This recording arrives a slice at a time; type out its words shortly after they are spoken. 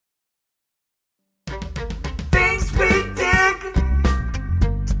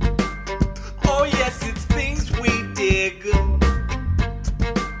dig.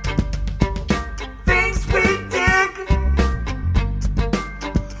 Things we dig.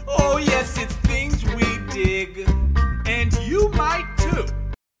 Oh, yes, it's things we dig. And you might too.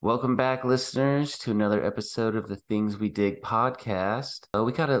 Welcome back, listeners, to another episode of the Things We Dig podcast.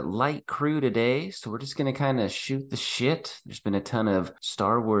 We got a light crew today, so we're just going to kind of shoot the shit. There's been a ton of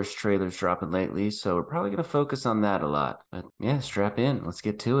Star Wars trailers dropping lately, so we're probably going to focus on that a lot. But yeah, strap in. Let's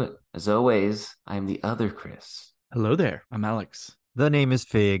get to it. As always, I'm the other Chris. Hello there. I'm Alex. The name is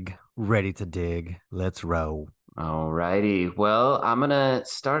Fig. Ready to dig. Let's roll. Alrighty. Well, I'm going to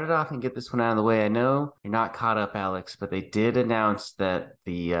start it off and get this one out of the way. I know you're not caught up, Alex, but they did announce that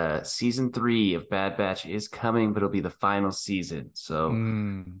the season 3 of Bad Batch is coming, but it'll be the final season. So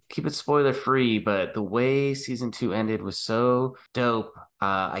keep it spoiler free, but the way season 2 ended was so dope.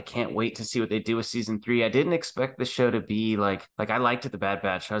 I can't wait to see what they do with season 3. I didn't expect the show to be like I liked it, the Bad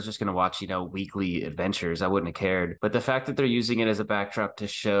Batch. I was just going to watch, weekly adventures. I wouldn't have cared. But the fact that they're using it as a backdrop to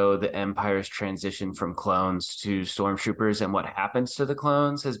show the Empire's transition from clones to stormtroopers and what happens to the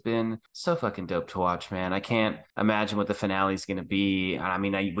clones has been so fucking dope to watch, man. I can't imagine what the finale is going to be. I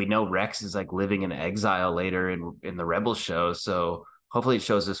mean, we know Rex is like living in exile later in the Rebel show, so hopefully it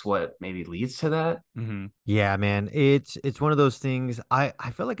shows us what maybe leads to that. Mm-hmm. Yeah, man. It's one of those things. I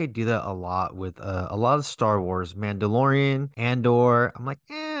feel like I do that a lot with a lot of Star Wars, Mandalorian, Andor. I'm like,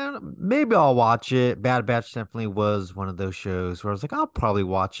 maybe I'll watch it. Bad Batch definitely was one of those shows where I was like, I'll probably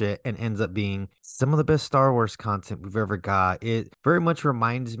watch it, and ends up being some of the best Star Wars content we've ever got. It very much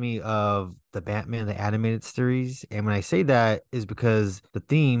reminds me of the Batman the animated series, and when I say that is because the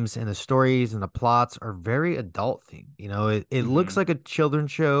themes and the stories and the plots are very adult themed. It looks like a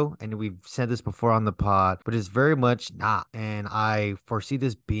children's show, and we've said this before on the pod, but it's very much not. And I foresee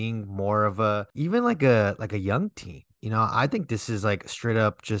this being more of even like a young teen. I think this is like straight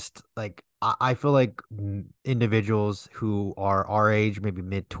up just like, I feel like individuals who are our age, maybe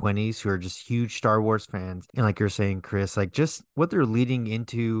mid-20s, who are just huge Star Wars fans, and like you're saying, Chris, like just what they're leading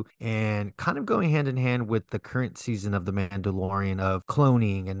into and kind of going hand in hand with the current season of The Mandalorian of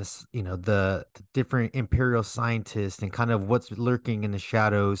cloning and this, the different Imperial scientists and kind of what's lurking in the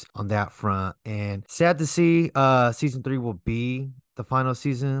shadows on that front. And sad to see season 3 will be the final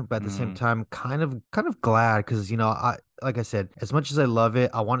season, but at the same time, kind of glad because like I said, as much as I love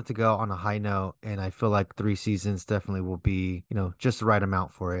it, I want it to go on a high note, and I feel like 3 seasons definitely will be, just the right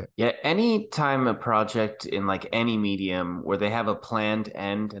amount for it. Yeah, any time a project in like any medium where they have a planned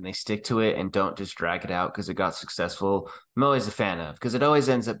end and they stick to it and don't just drag it out because it got successful, I'm always a fan of, because it always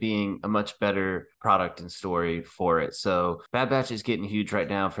ends up being a much better product and story for it. So Bad Batch is getting huge right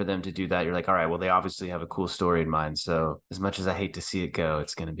now. For them to do that, you're like, all right, well, they obviously have a cool story in mind. So as much as I hate to see it go,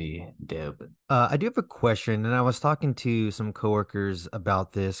 it's going to be dope. I do have a question, and I was talking to some coworkers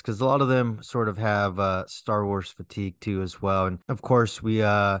about this because a lot of them sort of have Star Wars fatigue too as well. And of course,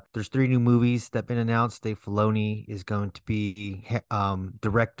 there's 3 new movies that have been announced. Dave Filoni is going to be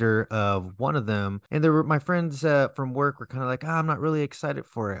director of one of them, and my friends from work were kind of like, I'm not really excited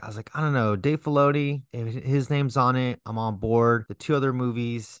for it. I was like, I don't know, Dave Filoni, if his name's on it, I'm on board. The 2 other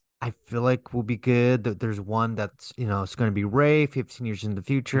movies I feel like will be good. There's one that's, it's going to be Rey 15 years in the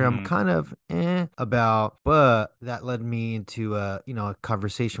future. I'm kind of about, but that led me into a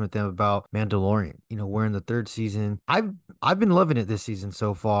conversation with them about Mandalorian. We're in the 3rd season. I've been loving it this season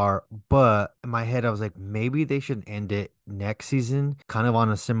so far, but in my head I was like, maybe they should end it next season, kind of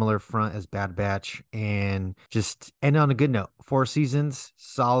on a similar front as Bad Batch, and just end on a good note. 4 seasons,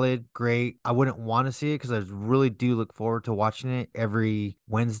 solid, great. I wouldn't want to see it because I really do look forward to watching it every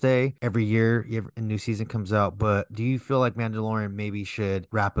Wednesday, every year a new season comes out. But do you feel like Mandalorian maybe should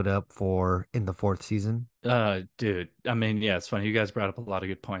wrap it up in the 4th season? Dude, I mean, yeah, it's funny. You guys brought up a lot of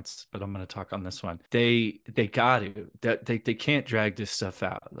good points, but I'm going to talk on this one. They got to, they can't drag this stuff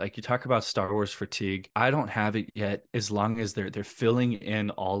out. Like, you talk about Star Wars fatigue. I don't have it yet, as long as they're filling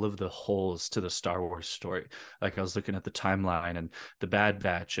in all of the holes to the Star Wars story. Like, I was looking at the timeline and the Bad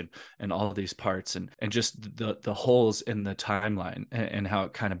Batch and all of these parts and just the holes in the timeline and how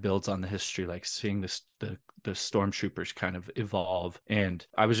it kind of builds on the history, like seeing the stormtroopers kind of evolve. And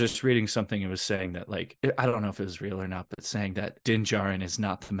I was just reading something. It was saying that, like, I don't know if it was real or not, but saying that Din Djarin is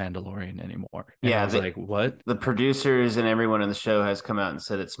not the Mandalorian anymore. And I was like, what? The producers and everyone in the show has come out and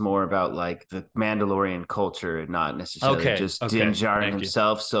said it's more about like the Mandalorian culture, not necessarily just Din Djarin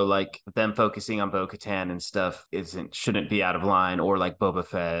himself. So like them focusing on Bo-Katan and stuff shouldn't be out of line, or like Boba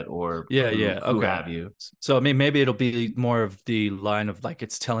Fett or who have you. So I mean, maybe it'll be more of the line of like,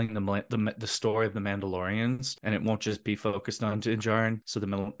 it's telling the story of the Mandalorians Mandalorians, and it won't just be focused on Din Djarin. So the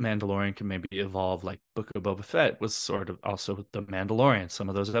Mandalorian can maybe evolve, like Book of Boba Fett was sort of also the Mandalorian, some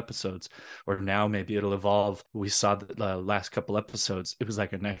of those episodes. Or now maybe it'll evolve. We saw the last couple episodes, it was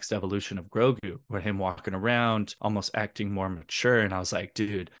like a next evolution of Grogu, where him walking around, almost acting more mature. And I was like,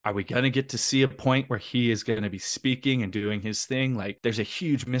 dude, are we going to get to see a point where he is going to be speaking and doing his thing? Like, there's a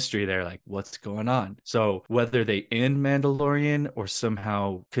huge mystery there. Like, what's going on? So whether they end Mandalorian or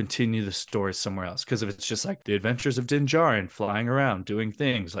somehow continue the story somewhere else, because if it's just like the adventures of Din Djarin flying around doing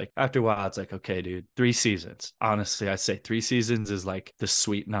things, like after a while it's like, okay, dude, 3 seasons. Honestly, I say 3 seasons is like the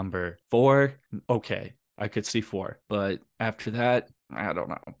sweet number. 4, okay, I could see 4, but after that, I don't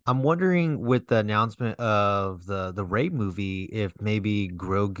know. I'm wondering with the announcement of the Rey movie, if maybe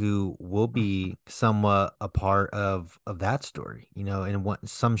Grogu will be somewhat a part of that story, in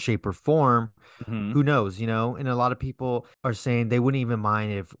some shape or form. Mhm. Who knows, and a lot of people are saying they wouldn't even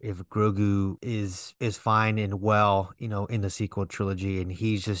mind if Grogu is fine and well, in the sequel trilogy, and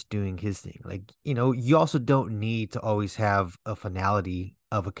he's just doing his thing. Like, you also don't need to always have a finality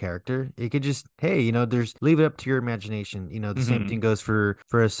of a character. It could just, hey, there's leave it up to your imagination. The same Mhm. thing goes for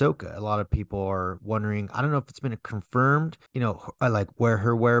Ahsoka. A lot of people are wondering, I don't know if it's been confirmed, like where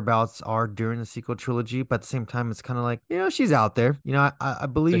her whereabouts are during the sequel trilogy, but at the same time, it's kind of like, she's out there. I It's a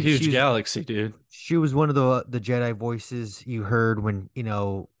believe huge galaxy, dude. she was one of the Jedi voices you heard when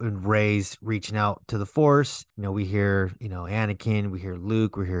Rey's reaching out to the Force. We hear Anakin, we hear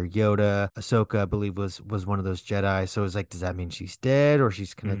Luke, we hear Yoda. Ahsoka, I believe, was one of those Jedi. So it's like, does that mean she's dead or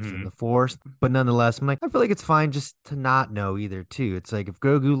she's connected in Mhm. the Force? But nonetheless, I'm like, I feel like it's fine just to not know either too. It's like if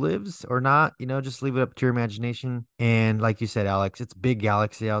Grogu lives or not, just leave it up to your imagination. And like you said, Alex, it's a big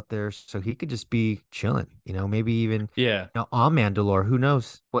galaxy out there, so he could just be chilling. Maybe even Yeah. on Mandalore. Who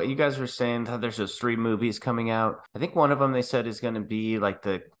knows? What you guys were saying, how there's those 3 movies coming out. I think one of them they said is going to be like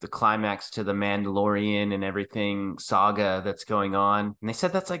the climax to the Mandalorian and everything saga that's going on. And they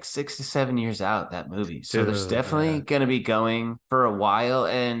said that's like 6 to 7 years out, that movie. So there's Dude, definitely yeah. going to be going for a while.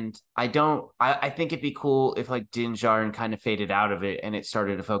 And I think it'd be cool if like Din Djarin kind of faded out of it and it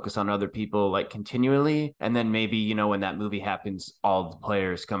started to focus on other people like continually. And then maybe, when that movie happens, all the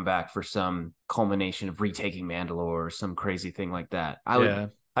players come back for some culmination of retaking Mandalore or some crazy thing like that. Yeah.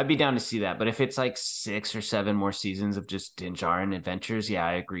 I'd be down to see that. But if it's like 6 or 7 more seasons of just Din Djarin adventures, yeah,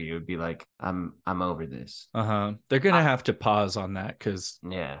 I agree. It would be like, I'm over this. They're gonna have to pause on that because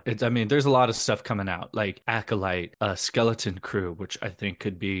Yeah. there's a lot of stuff coming out, like Acolyte, Skeleton Crew, which I think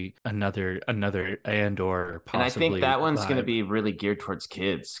could be another Andor, And I possibly think that one's going to live. be really geared towards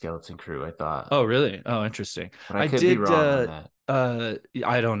kids, Skeleton Crew, I thought. Oh, really? Oh, interesting. But I could be wrong on that.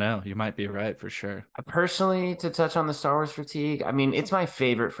 I don't know. You might be right for sure. Personally, to touch on the Star Wars fatigue, I mean, it's my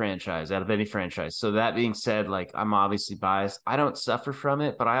favorite franchise out of any franchise. So that being said, like, I'm obviously biased. I don't suffer from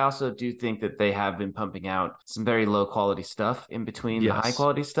it, but I also do think that they have been pumping out some very low quality stuff in between the high Yes.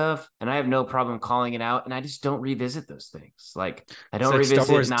 quality stuff. And I have no problem calling it out. And I just don't revisit those things. Like, I It's don't that revisit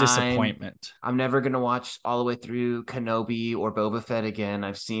Star Wars 9. disappointment. I'm never going to watch all the way through Kenobi or Boba Fett again.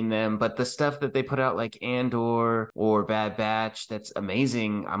 I've seen them, but the stuff that they put out like Andor or Bad Batch, that's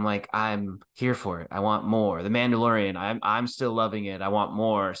amazing. I'm like, I'm here for it. I want more. The Mandalorian, I'm still loving it. I want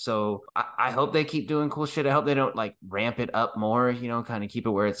more. So I hope they keep doing cool shit. I hope they don't like ramp it up more, kind of keep it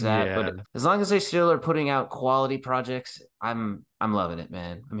where it's at. Yeah. But as long as they still are putting out quality projects, I'm loving it,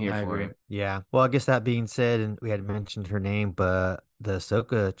 man. I'm here I for agree. it. Yeah. Well, I guess that being said, and we had mentioned her name, but the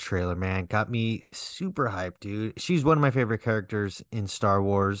Ahsoka trailer, man, got me super hyped, dude. She's one of my favorite characters in Star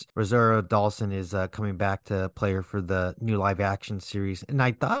Wars. Rosario Dawson is coming back to play her for the new live action series. And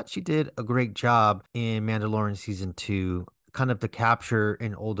I thought she did a great job in Mandalorian season 2, kind of to capture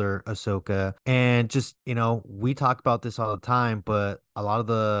an older Ahsoka. And just, we talk about this all the time, but a lot of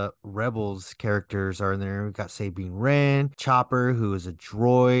the Rebels characters are in there. We got Sabine Wren, Chopper, who is a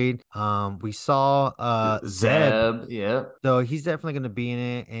droid. We saw Zeb. Yeah. So he's definitely going to be in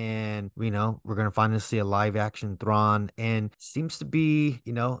it, and we're going to finally see a live action Thrawn, and seems to be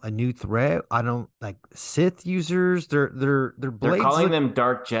a new threat. I don't like Sith users. Their They're blades calling look, them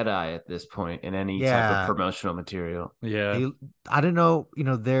Dark Jedi at this point in any type of yeah. promotional material. Yeah. I don't know,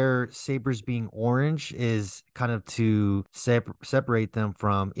 their sabers being orange is kind of to separate them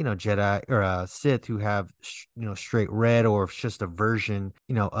from Jedi or Sith who have straight red, or if it's just a version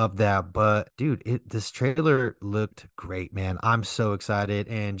of that. But dude, this trailer looked great, man. I'm so excited,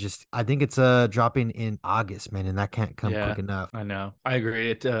 and just I think it's dropping in August, man, and that can't come quick enough. I know. I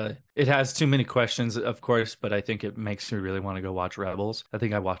agree. It It has too many questions, of course, but I think it makes me really want to go watch Rebels. I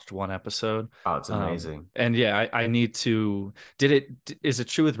think I watched one episode. Oh, it's amazing. And yeah, I need to. Is it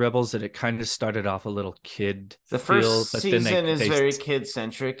true with Rebels that it kind of started off a little kid The feel, first but then season is they very kid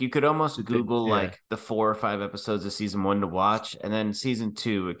centric. You could almost Google yeah. like the 4 or 5 episodes of season 1 to watch, and then season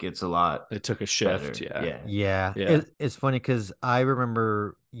 2 it gets a lot it took a shift. better. Yeah. Yeah, Yeah. it's funny because I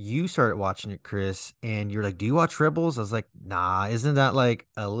remember you started watching it, Chris, and you're like, "Do you watch Rebels?" I was like, "Nah, isn't that like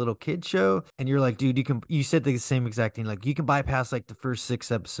a little kid show?" And you're like, "Dude, you said the same exact thing. Like, you can bypass like the first 6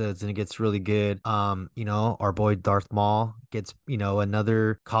 episodes and it gets really good." Our boy Darth Maul gets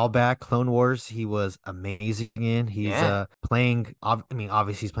another callback. Clone Wars, he was amazing in. He's Yeah. playing.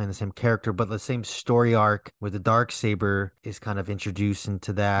 Obviously he's playing the same character, but the same story arc where the dark saber is kind of introduced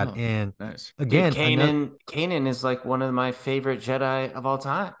into that. Oh, And nice. again, Dude, Kanan is like one of my favorite Jedi of all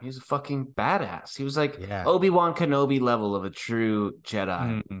time. He's a fucking badass. He was like Yeah. Obi-Wan Kenobi level of a true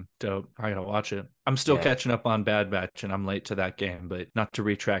Jedi. Dope. I gotta watch it. I'm still Yeah. catching up on Bad Batch, and I'm late to that game. But not to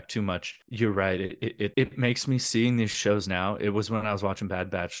retract too much, you're right. It makes me seeing these shows now. It was when I was watching Bad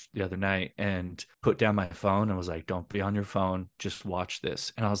Batch the other night and put down my phone and was like, "Don't be on your phone. Just watch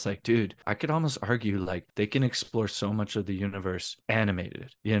this." And I was like, "Dude, I could almost argue like they can explore so much of the universe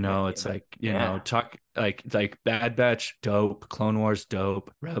animated. It's like talk like Bad Batch, dope. Clone Wars,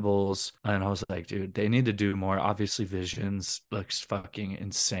 dope. Rebels." And I was like, "Dude, they need to do more." Obviously, Visions looks fucking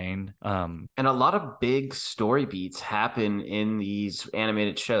insane. And a lot of big story beats happen in these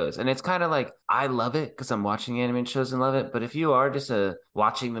animated shows. And it's kind of like, I love it because I'm watching animated shows and love it. But if you are just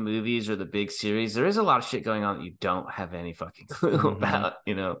watching the movies or the big series, there is a lot of shit going on that you don't have any fucking clue about,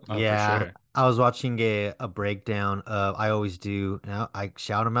 Oh, Yeah. for sure. I was watching a breakdown of, I always do, I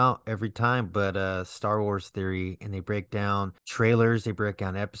shout them out every time, but Star Wars Theory, and they break down trailers, they break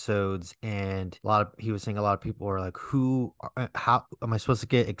down episodes, and he was saying a lot of people are like, how am I supposed to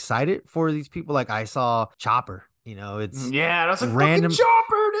get excited for these people? Like, I saw Chopper, it's Yeah, that's like random. fucking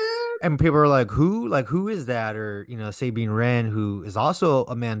Chopper, dude. And people are like, who? Like, who is that? Or, Sabine Wren, who is also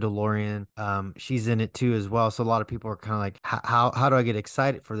a Mandalorian. She's in it too as well. So a lot of people are kind of like, how do I get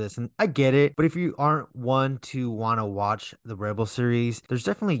excited for this? And I get it. But if you aren't one to want to watch the Rebel series, there's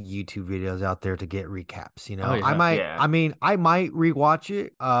definitely YouTube videos out there to get recaps. Oh, yeah. I might rewatch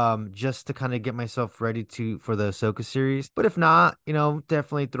it just to kind of get myself ready for the Ahsoka series. But if not,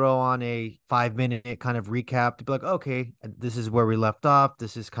 definitely throw on a 5-minute kind of recap to be like, okay, this is where we left off.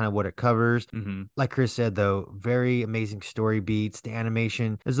 This is kind of what it covers. Like Chris said, though, very amazing story beats. The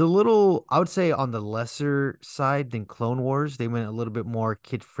animation is a little, I would say, on the lesser side than Clone Wars. They went a little bit more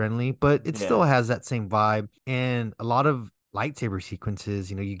kid friendly, but it still has that same vibe and a lot of lightsaber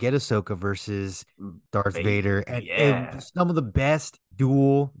sequences. You get Ahsoka versus Darth Vader, and some of the best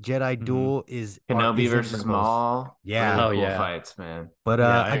Jedi duel is Kenobi is versus Maul. Yeah. Really cool fights, man. But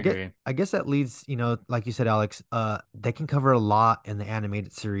I agree. I guess that leads, like you said, Alex, they can cover a lot in the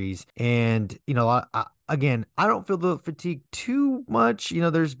animated series. And, again, I don't feel the fatigue too much.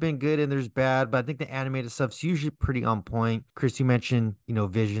 There's been good and there's bad, but I think the animated stuff's usually pretty on point. Chris, you mentioned,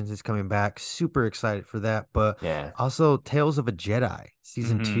 Visions is coming back. Super excited for that. But also Tales of a Jedi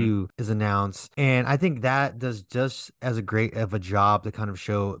season 2 is announced. And I think that does just as a great of a job to kind of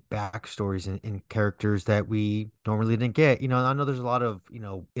show backstories and characters that we normally didn't get. I know there's a lot of,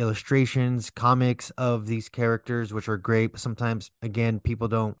 illustrations, comics of these characters, which are great. But sometimes, again, people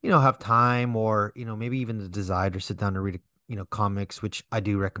don't, have time or, maybe even the desire to sit down and read comics, which I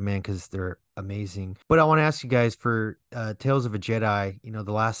do recommend because they're amazing. But I want to ask you guys for Tales of a Jedi,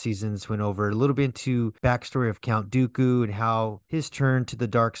 the last seasons went over a little bit into backstory of Count Dooku and how his turn to the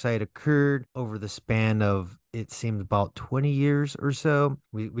dark side occurred over the span of, it seems, about 20 years or so.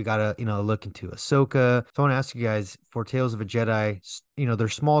 We got to, look into Ahsoka. So I want to ask you guys for Tales of a Jedi, they're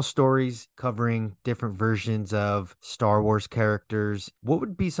small stories covering different versions of Star Wars characters. What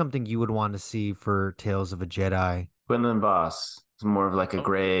would be something you would want to see for Tales of a Jedi? Quinlan Voss is more of like a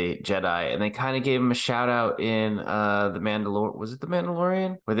gray Jedi, and they kind of gave him a shout out in the Mandalorian. Was it the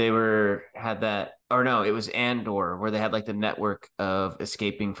Mandalorian where they had that? Or no, it was Andor, where they had like the network of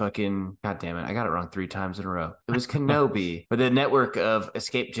escaping fucking, God damn it, I got it wrong 3 times in a row. It was Kenobi, but the network of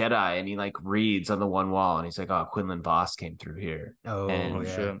escaped Jedi, and he like reads on the one wall, and he's like, "Oh, Quinlan Voss came through here." Oh, and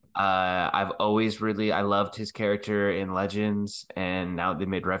yeah. I've always I loved his character in Legends, and now they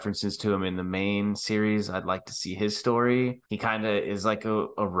made references to him in the main series. I'd like to see his story. He kind of is like a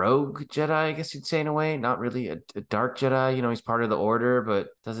rogue Jedi, I guess you'd say, in a way. Not really a dark Jedi. He's part of the Order, but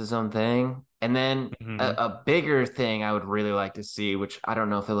does his own thing. And then a bigger thing I would really like to see, which I don't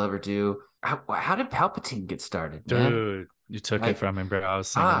know if they'll ever do. How did Palpatine get started, man? Dude, You took Like, it from him, bro. I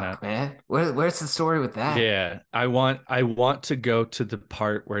was thinking that. fuck, man. Where's the story with that? Yeah, I want to go to the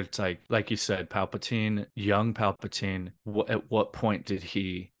part where it's like you said, Palpatine, young Palpatine. At what point did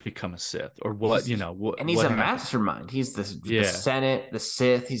he become a Sith, or what? He's, What and he's what a happened? mastermind. He's the Yeah, Senate, the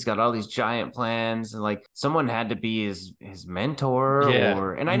Sith. He's got all these giant plans, and like someone had to be his mentor, yeah.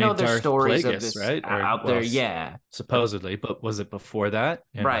 or and I I know mean, there's Darth stories of Plagueis, this right? Or out well, there, yeah. supposedly, but was it before that?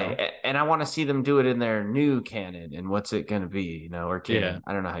 You Right. know? And I want to see them do it in their new canon. And what's it going to be, or canon? Yeah.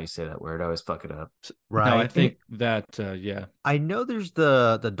 I don't know how you say that word. I always fuck it up. No, I Right. think that yeah. I know there's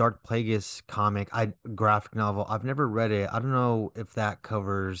the Dark Plagueis graphic novel. I've never read it. I don't know if that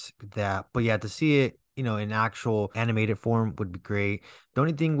covers that, but yeah, to see it, in actual animated form would be great. The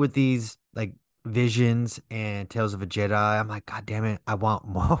only thing with these like Visions and Tales of a Jedi, I'm like, God damn it, I want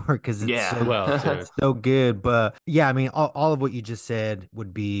more because it's Yeah. Well, dude. so good. But yeah, I mean, all of what you just said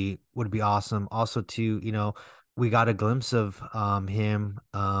would be awesome. Also, too, we got a glimpse of him.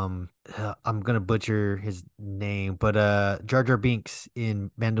 I'm gonna butcher his name, but Jar Jar Binks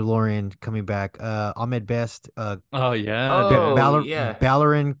in Mandalorian coming back. Ahmed Best, Oh yeah, dude. Oh, yeah.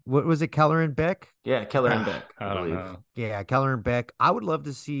 Balarin, what was it, Caloran Beck? Yeah. Keller and Beck, I I don't believe. know. Yeah, Caloran Beck. I would love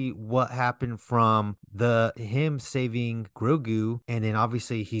to see what happened from him saving Grogu, and then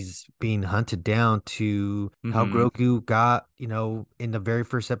obviously he's being hunted down to how Mhm. Grogu got, in the very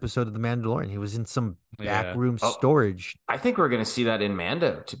first episode of The Mandalorian. He was in some Yeah. backroom Oh. storage. I think we're going to see that in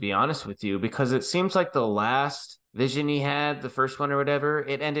Mando, to be honest with you, because it seems like the last vision he had, the first one or whatever,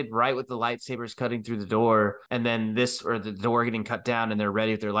 it ended right with the lightsabers cutting through the door, and then the door getting cut down, and they're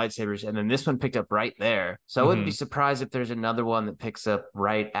ready with their lightsabers, and then this one picked up right there. So I wouldn't be surprised if there's another one that picks up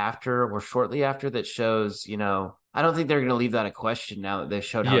right after or shortly after that shows, I don't think they're going to leave that a question now that they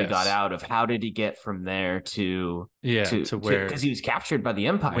showed how he got Yes. out of how did he get from there to where because he was captured by the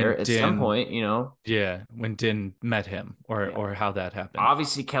Empire at some point, Yeah, when Din met him, or Yeah. or how that happened.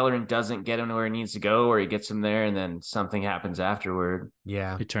 Obviously Kelleran doesn't get him to where he needs to go, or he gets him there and then something happens afterward.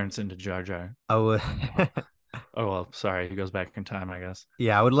 Yeah, He turns into Jar Jar. I would. Oh well, sorry, he goes back in time, I guess.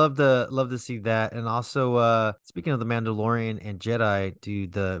 Yeah, I would love to see that. And also, speaking of the Mandalorian and Jedi,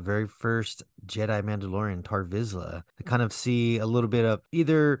 dude, the very first Jedi Mandalorian, Tar Vizsla, to kind of see a little bit of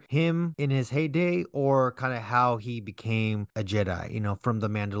either him in his heyday or kind of how he became a Jedi, from the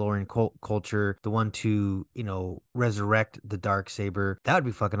Mandalorian culture, the one to, resurrect the dark saber. That would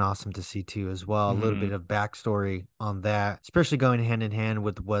be fucking awesome to see too, as well. A little bit of backstory on that, especially going hand in hand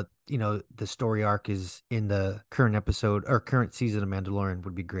with what the story arc is in the current episode or current season of Mandalorian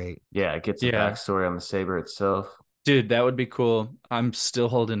would be great. Yeah, it gets a backstory on the saber itself. Dude, that would be cool. I'm still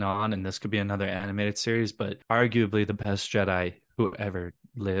holding on, and this could be another animated series, but arguably the best Jedi who ever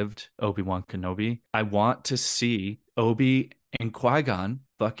lived, Obi-Wan Kenobi. I want to see Obi and Qui-Gon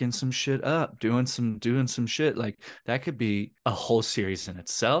fucking some shit up, doing some shit. Like that could be a whole series in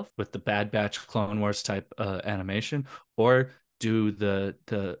itself with the Bad Batch Clone Wars type animation, or do the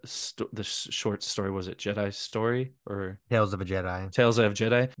short story, was it Jedi Story or Tales of a Jedi? Tales of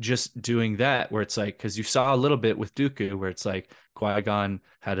Jedi, just doing that where it's like, because you saw a little bit with Dooku where it's like Qui-Gon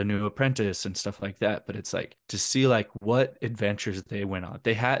had a new apprentice and stuff like that, but it's like to see like what adventures they went on.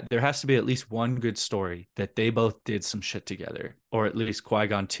 There has to be at least one good story that they both did some shit together, or at least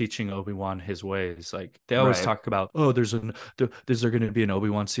Qui-Gon teaching Obi-Wan his ways. Like they always talk about, oh, there's going to be an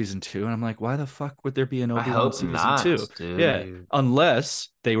Obi-Wan season 2, and I'm like, why the fuck would there be an Obi-Wan season not, 2? Dude. Yeah, unless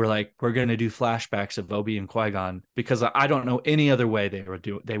they were like, we're going to do flashbacks of Obi and Qui-Gon, because I don't know any other way they would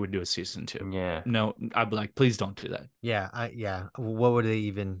do a season 2. Yeah. No, I'd be like, please don't do that. Yeah. What would they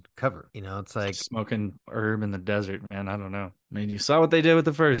even cover? It's like Smoking herb in the desert, man. I don't know. I mean, you saw what they did with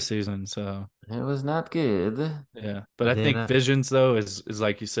the first season, so it was not good. yeah. But I think Visions, though, is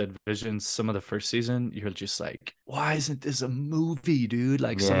like you said, Visions, some of the first season, you're just like, why isn't this a movie, dude?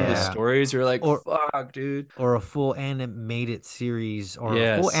 Like some of the stories, you're like, fuck, dude. Or a full animated series or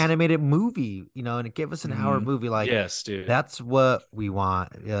a full animated movie, and it gave us an hour movie. Like, yes, dude. That's what we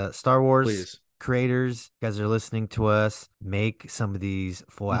want. Star Wars. Please. Creators, you guys are listening to us, make some of these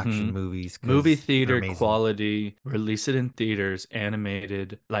full action movies. Movie theater quality, release it in theaters,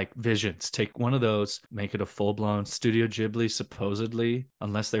 animated, like Visions. Take one of those, make it a full-blown Studio Ghibli, supposedly,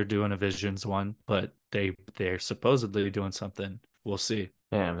 unless they're doing a Visions one, but they're supposedly doing something. We'll see.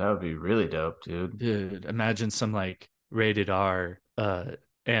 Damn, that would be really dope, dude. Dude, imagine some like rated R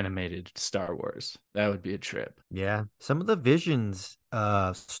animated Star Wars. That would be a trip. Yeah, some of the Visions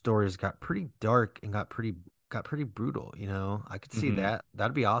stories got pretty dark and got pretty brutal. I could see that.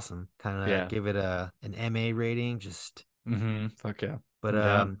 That'd be awesome. Kind of give it an MA rating. Just fuck yeah.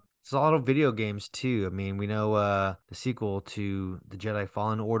 But It's a lot of video games too. I mean, we know the sequel to the Jedi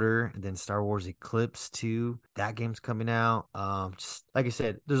Fallen Order, and then Star Wars Eclipse 2. That game's coming out. Just like I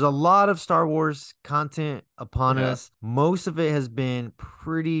said, there's a lot of Star Wars content upon Yeah. us. Most of it has been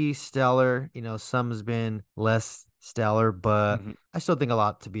pretty stellar. You know, some has been less stellar, but Mhm. I still think a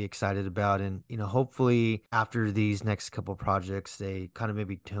lot to be excited about. And, you know, hopefully after these next couple projects, they kind of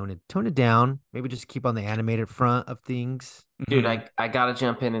maybe tone it down, maybe just keep on the animated front of things. Dude, Mhm. I gotta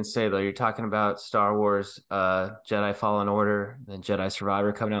jump in and say though, you're talking about Star Wars, Jedi Fallen Order, then Jedi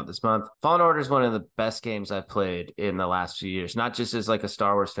Survivor coming out this month. Fallen Order is one of the best games I've played in the last few years. Not just as like a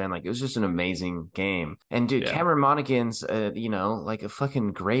Star Wars fan, like it was just an amazing game. And dude, Yeah. Cameron Monaghan's, you know, like a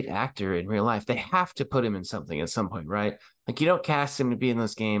fucking great actor in real life. They have to put him in something at some point, right? Like you don't cast him to be in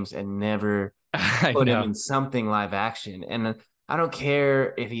those games and never I put him know. in something live action. And I don't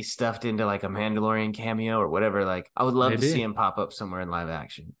care if he's stuffed into like a Mandalorian cameo or whatever. Like, I would love to Maybe. see him pop up somewhere in live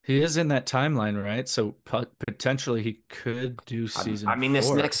action. He is in that timeline, right? So potentially he could do I season mean, this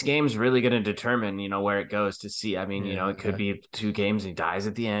 4. next game's really going to determine, you know, where it goes to see. I mean, you know, it could Yeah. be 2 games and he dies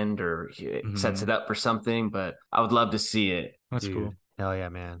at the end or he sets Mhm. it up for something, but I would love to see it. That's Dude, cool. hell yeah,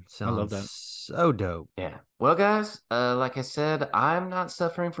 man. I love Sounds that. so dope. Yeah. Well, guys, like I said, I'm not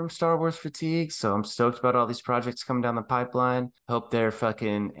suffering from Star Wars fatigue, so I'm stoked about all these projects coming down the pipeline. Hope they're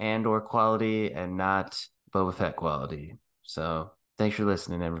fucking Andor quality and not Boba Fett quality. So thanks for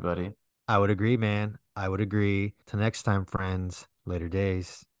listening, everybody. I would agree, man. I would agree. Till next time, friends. Later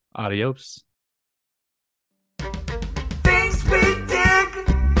days. Adios. Things we dig.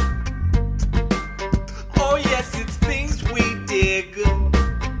 Oh, yes, it's things we dig.